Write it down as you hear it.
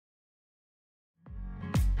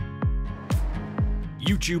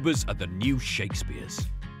YouTubers are the new Shakespeares.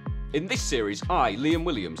 In this series, I, Liam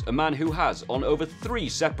Williams, a man who has, on over 3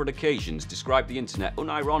 separate occasions, described the internet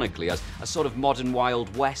unironically as a sort of modern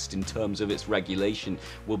Wild West in terms of its regulation,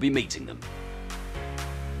 will be meeting them.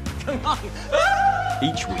 Come on!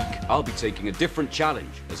 Each week, I'll be taking a different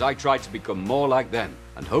challenge as I try to become more like them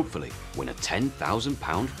and hopefully win a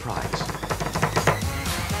 £10,000 prize.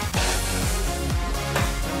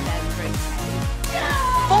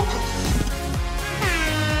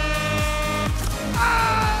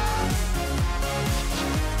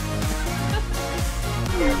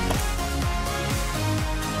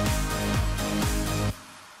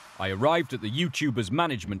 I arrived at the YouTubers'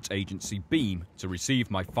 management agency Beam to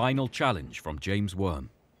receive my final challenge from James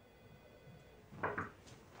Worm.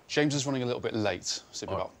 James is running a little bit late, so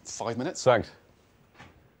it'll be about 5 minutes. Thanks.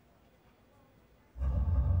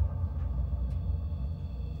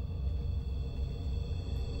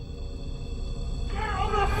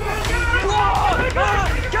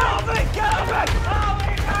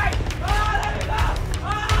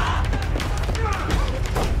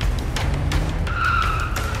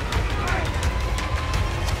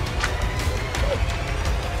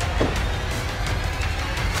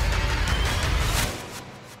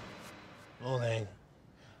 Morning.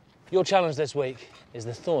 Your challenge this week is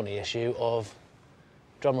the thorny issue of...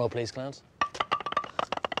 Drumroll, please, clowns.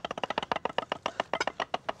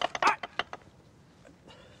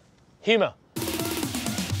 Humour.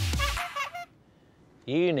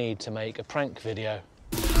 You need to make a prank video.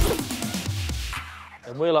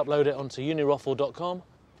 And we'll upload it onto uniroffle.com,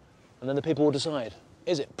 and then the people will decide,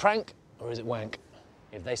 is it prank or is it wank?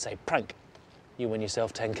 If they say prank, you win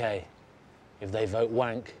yourself 10K. If they vote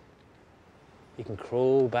wank, you can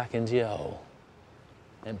crawl back into your hole,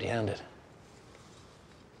 empty-handed.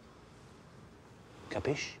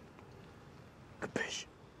 Capiche? Capiche.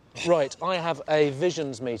 Right, I have a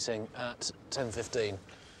visions meeting at 10:15,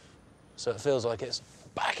 so it feels like it's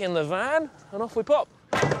back in the van, and off we pop.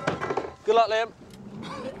 Good luck, Liam.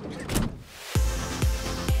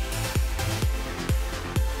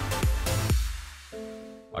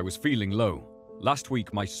 I was feeling low. Last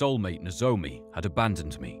week, my soulmate Nozomi had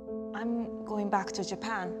abandoned me. I'm going back to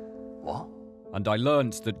Japan. What? And I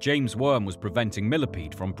learned that James Worm was preventing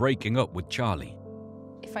Millipede from breaking up with Charlie.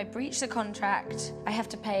 If I breach the contract, I have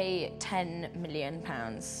to pay £10 million.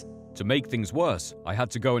 To make things worse, I had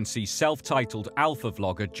to go and see self-titled alpha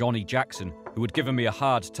vlogger Johnny Jackson, who had given me a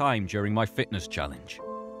hard time during my fitness challenge.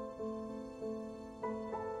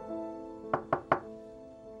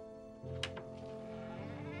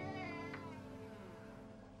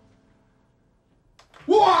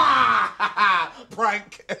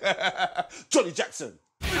 Prank! Johnny Jackson!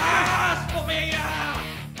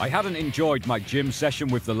 I hadn't enjoyed my gym session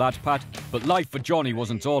with the lad pad, but life for Johnny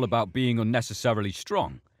wasn't all about being unnecessarily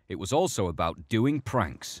strong. It was also about doing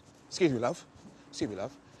pranks. Excuse me, love. Excuse me,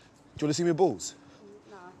 love. Do you want to see me balls?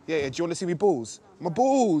 No. Yeah, do you want to see me balls? My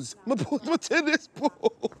balls! My balls, my tennis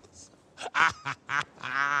balls!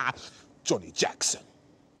 Johnny Jackson.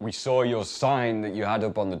 We saw your sign that you had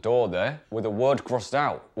up on the door there with a word crossed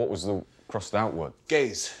out. What was the crossed out word?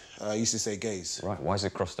 Gays. I used to say gays. Right, why is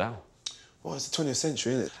it crossed out? Well, it's the 20th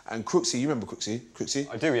century, isn't it? And Crooksy, you remember Crooksy? Crooksy?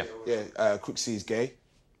 I do, yeah. Yeah, Crooksy is gay.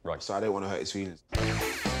 Right. So I don't want to hurt his feelings.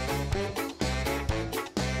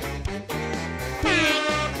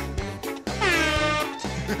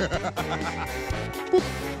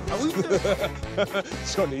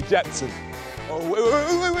 Johnny Jackson.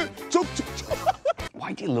 Oh, wait. Talk.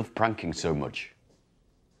 Why do you love pranking so much?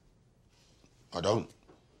 I don't.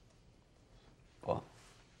 What?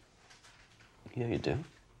 Yeah, you do.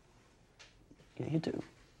 Yeah, you do.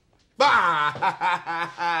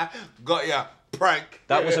 Got ya. Prank.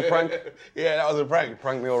 That was a prank? Yeah, that was a prank. You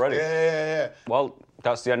pranked me already. Yeah. Well,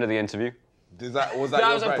 that's the end of the interview. Was That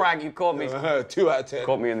your was a prank. You caught me. 2 out of 10.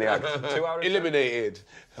 Caught me in the act. 2 out of 10. Eliminated.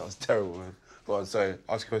 That was terrible, man. Go on, sorry.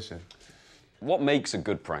 Ask a question. What makes a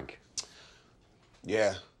good prank?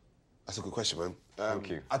 Yeah, that's a good question, man. Thank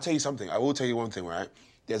you. I'll tell you something. I will tell you one thing, right?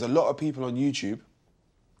 There's a lot of people on YouTube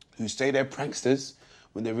who say they're pranksters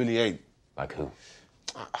when they really ain't. Like who?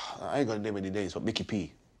 I ain't gonna name any names, but Mickey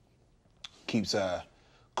P keeps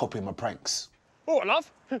copying my pranks. Oh,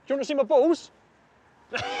 love, do you want to see my balls?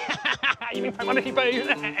 You mean prank my Mickey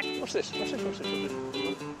P? What's this?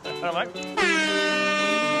 Hello, mate.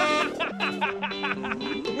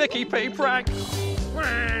 Mickey P prank.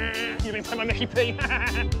 You mean prank my Mickey P?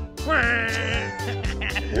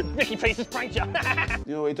 Mickey P's just pranked you.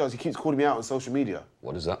 You know what he does? He keeps calling me out on social media.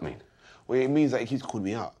 What does that mean? Well, it means that he keeps calling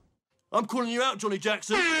me out. I'm calling you out, Johnny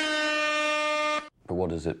Jackson. But what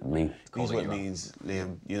does it mean? Here's what it means,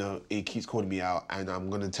 Liam. You know, he keeps calling me out, and I'm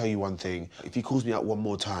going to tell you one thing. If he calls me out one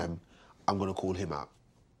more time, I'm going to call him out.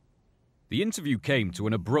 The interview came to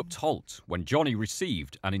an abrupt halt when Johnny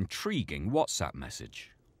received an intriguing WhatsApp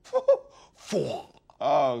message.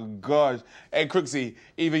 Oh, gosh. Hey, Crooksy,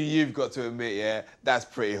 even you've got to admit, yeah, that's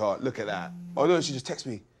pretty hot. Look at that. Oh, no, she just texted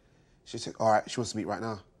me. She said, all right, she wants to meet right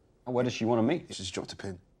now. Where does she want to meet? She just dropped a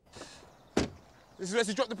pin. This is where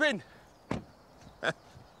she dropped the pin.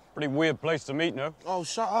 Pretty weird place to meet, no? Oh,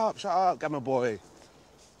 shut up, Gamma boy.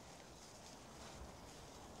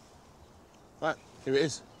 Right, here it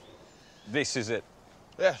is. This is it.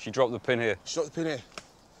 Yeah. She dropped the pin here. She dropped the pin here.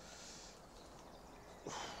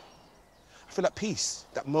 I feel like peace,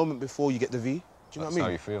 that moment before you get the V. Do you know what I mean? That's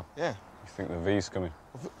how you feel? Yeah. You think the V's coming?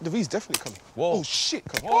 The V's definitely coming. Whoa. Oh, shit.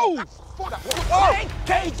 Whoa! Fuck that. Oh! Hey,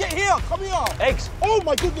 Kate, get here! Come here! Eggs! Oh,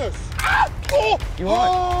 my goodness! Ah! Oh! You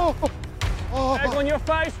all right? Oh! Egg on your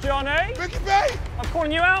face, Johnny! Ricky Bay! I'm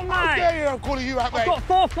calling you out, mate! How dare you, I'm calling you out, mate! I've got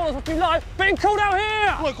 4 followers off you live, being called out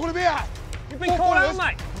here! What, calling me out? You've been called out,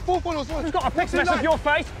 mate! 4 followers, what? Who's got a picture of your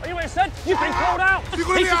face? Are you what it said? You've been called out! You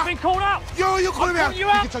calling me He's out? been called out! Yo, you're calling me out! You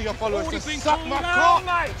out! can tell your followers Already to been suck called my out, cock!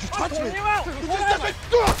 mate! You I'm touched me! calling you out! You Call just out, touched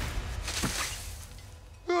mate. me!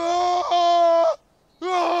 Ah!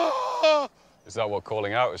 Ah! Is that what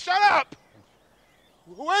calling out is? Shut up!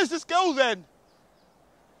 Where's this girl then?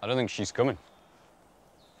 I don't think she's coming.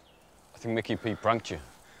 I think Mickey P pranked you.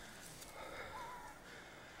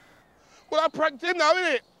 Well, I pranked him now,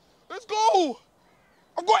 innit? Let's go!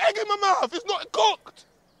 I've got egg in my mouth, it's not cooked!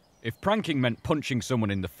 If pranking meant punching someone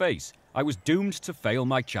in the face, I was doomed to fail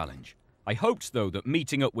my challenge. I hoped, though, that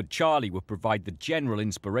meeting up with Charlie would provide the general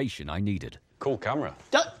inspiration I needed. Cool camera.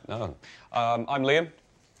 Duh. No. I'm Liam.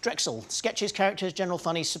 Drexel, sketches, characters, general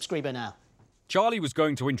funnies, subscriber now. Charlie was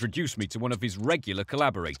going to introduce me to one of his regular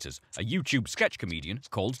collaborators, a YouTube sketch comedian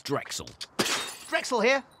called Drexel. Drexel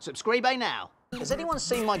here, subscriber now. Has anyone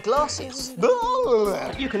seen my glasses?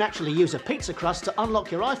 You can actually use a pizza crust to unlock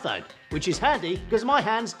your iPhone, which is handy because my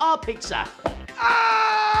hands are pizza.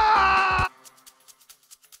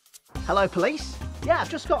 Hello, police? Yeah, I've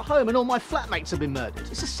just got home and all my flatmates have been murdered.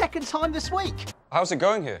 It's the 2nd time this week. How's it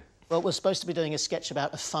going here? Well, we're supposed to be doing a sketch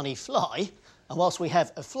about a funny fly, and whilst we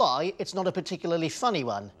have a fly, it's not a particularly funny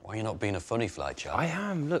one. Why are you not being a funny fly, Charlie? I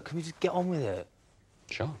am. Look, can we just get on with it?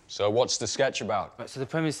 Sure. So what's the sketch about? Right, so the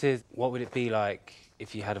premise is, what would it be like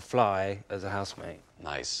if you had a fly as a housemate?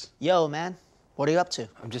 Nice. Yo, man, what are you up to?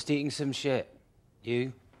 I'm just eating some shit.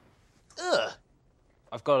 You? Ugh.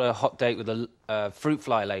 I've got a hot date with a fruit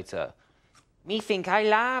fly later. Me think I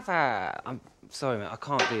love her. I'm sorry, man, I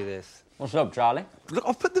can't do this. What's up, Charlie? Look,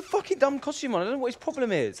 I've put the fucking dumb costume on. I don't know what his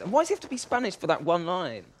problem is. And why does he have to be Spanish for that one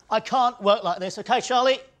line? I can't work like this, OK,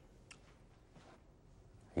 Charlie?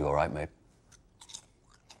 You all right, mate?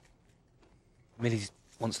 Millie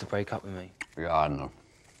wants to break up with me. Yeah, I know.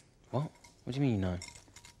 What? What do you mean, you know?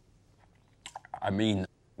 I mean,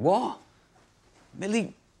 what?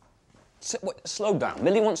 Millie... Wait, slow down.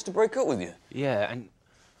 Millie wants to break up with you? Yeah, and...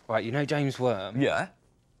 Right, you know James Worm? Yeah.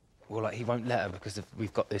 Well, like, he won't let her because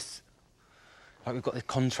we've got this... Like, we've got this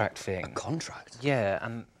contract thing. A contract? Yeah,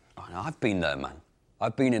 and... I know, I've been there, man.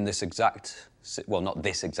 I've been in this exact... Well, not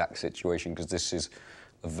this exact situation, because this is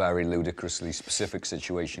a very ludicrously specific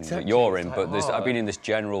situation that you're in, but I've been in this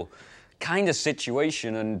general kind of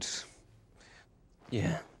situation, and...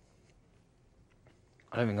 Yeah.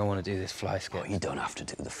 I don't think I want to do this fly sketch. Oh, you don't have to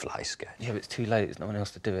do the fly sketch. Yeah, but it's too late. There's no one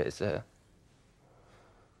else to do it, is there?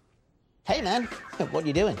 Hey, man, what are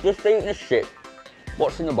you doing? Just eating this shit.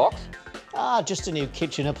 What's in the box? Ah, just a new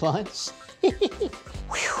kitchen appliance.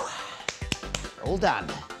 All done.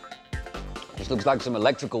 This looks like some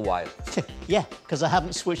electrical wire. Yeah, because I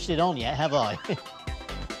haven't switched it on yet, have I?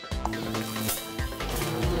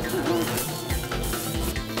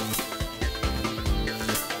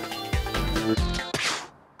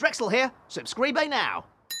 Drexel here, subscribe now.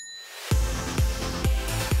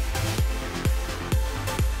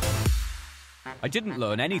 I didn't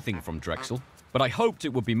learn anything from Drexel, but I hoped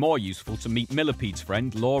it would be more useful to meet Millipede's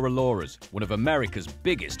friend Laura Laura's, one of America's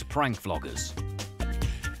biggest prank vloggers.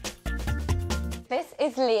 This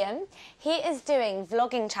is Liam. He is doing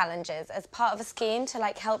vlogging challenges as part of a scheme to,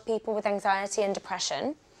 like, help people with anxiety and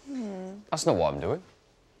depression. That's not what I'm doing.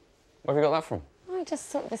 Where have you got that from? I just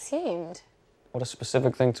sort of assumed. What a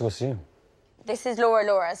specific thing to assume. This is Laura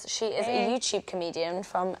Laura's. She is a YouTube comedian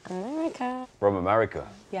from America. From America?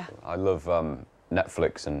 Yeah. I love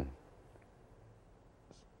Netflix and...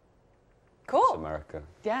 Cool. It's America.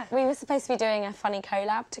 Yeah. We were supposed to be doing a funny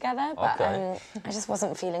collab together, but Okay. I just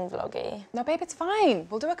wasn't feeling vloggy. No, babe, it's fine.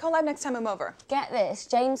 We'll do a collab next time I'm over. Get this,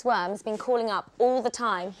 James Worm's been calling up all the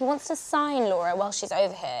time. He wants to sign Laura while she's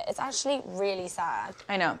over here. It's actually really sad.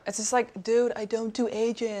 I know. It's just like, dude, I don't do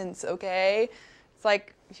agents, okay? It's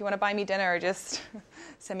like, if you want to buy me dinner, just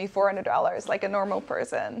send me $400 like a normal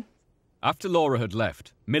person. After Laura had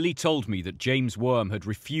left, Millie told me that James Worm had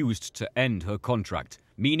refused to end her contract,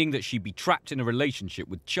 meaning that she'd be trapped in a relationship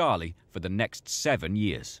with Charlie for the next 7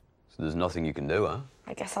 years. So there's nothing you can do, huh?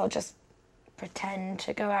 I guess I'll just pretend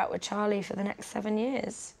to go out with Charlie for the next 7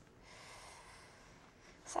 years.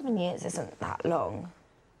 7 years isn't that long,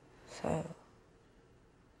 so...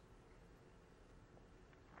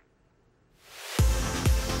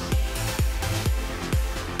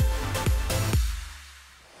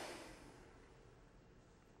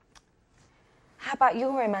 How about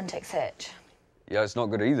your romantic sitch? Yeah, it's not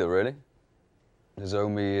good either, really.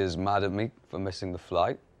 Nozomi is mad at me for missing the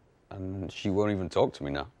flight, and she won't even talk to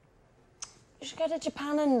me now. You should go to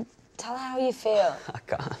Japan and tell her how you feel.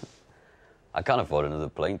 I can't afford another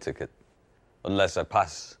plane ticket. Unless I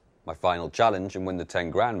pass my final challenge and win the 10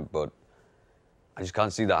 grand, but I just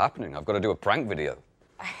can't see that happening. I've got to do a prank video.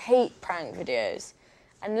 I hate prank videos,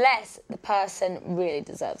 unless the person really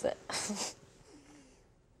deserves it.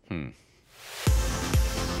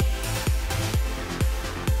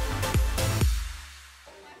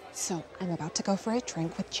 So I'm about to go for a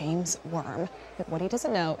drink with James Worm, but what he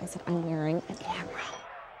doesn't know is that I'm wearing a camera.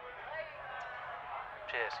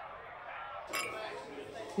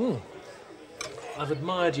 Cheers. I've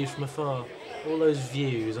admired you from afar. All those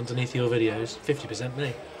views underneath your videos, 50%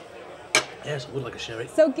 me. Yes, I would like a sherry.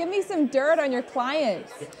 So give me some dirt on your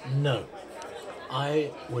clients. No,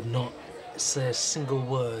 I would not say a single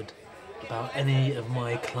word about any of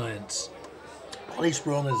my clients. Polly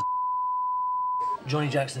Sprung is Johnny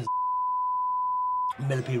Jackson's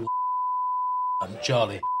Millipede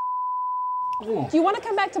Charlie. Do you want to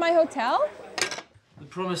come back to my hotel? The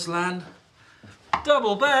Promised Land.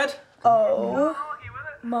 Double bed. Oh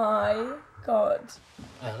my God.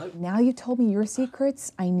 Hello. Now you told me your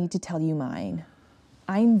secrets, I need to tell you mine.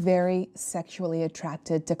 I'm very sexually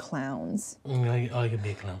attracted to clowns. I can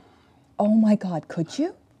be a clown. Oh my God, could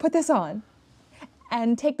you? Put this on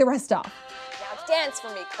and take the rest off. Now dance for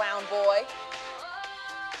me, clown boy.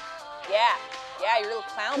 Yeah, you're a little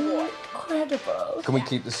clown boy. Incredible. Can we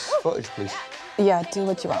keep this footage, please? Yeah, do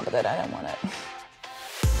what you want with it. I don't want it.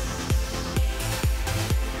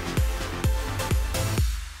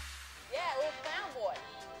 Yeah, little clown boy.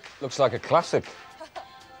 Looks like a classic.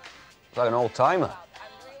 It's like an old-timer.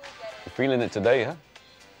 You're feeling it today, huh?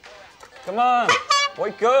 Come on,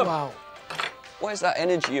 wake up. Wow. Where's that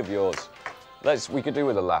energy of yours? We could do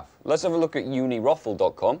with a laugh. Let's have a look at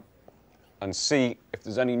uniruffle.com and see if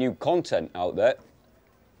there's any new content out there.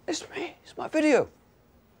 It's me, it's my video.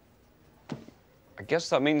 I guess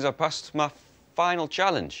that means I passed my final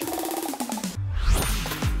challenge.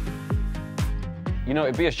 You know,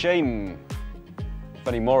 it'd be a shame if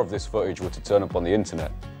any more of this footage were to turn up on the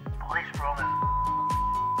internet. Police Roman.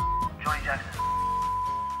 Johnny Jackson.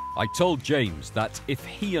 I told James that if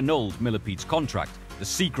he annulled Millipede's contract, the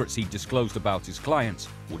secrets he'd disclosed about his clients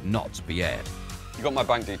would not be aired. You got my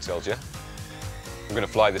bank details, yeah? I'm gonna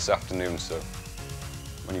fly this afternoon, so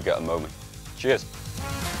when you get a moment. Cheers.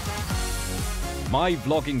 My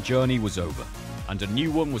vlogging journey was over, and a new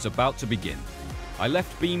one was about to begin. I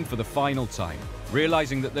left Beam for the final time,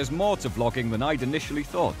 realizing that there's more to vlogging than I'd initially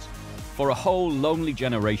thought. For a whole lonely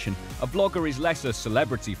generation, a vlogger is less a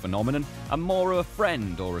celebrity phenomenon and more a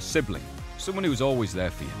friend or a sibling, someone who's always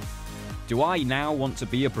there for you. Do I now want to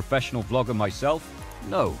be a professional vlogger myself?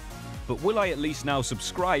 No. But will I at least now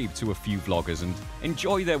subscribe to a few vloggers and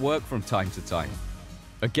enjoy their work from time to time?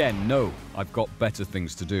 Again, no, I've got better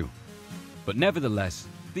things to do. But nevertheless,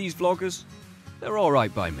 these vloggers, they're all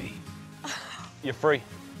right by me. You're free.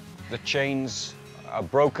 The chains are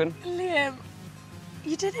broken. Liam,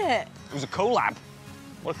 you did it. It was a collab.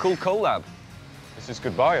 What a cool collab. This is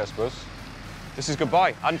goodbye, I suppose. This is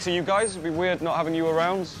goodbye. And to you guys, it'd be weird not having you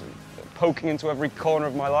around, poking into every corner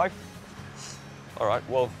of my life. All right,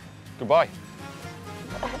 well, goodbye.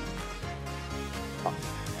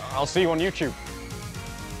 I'll see you on YouTube.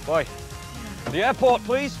 Bye. The airport,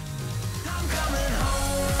 please.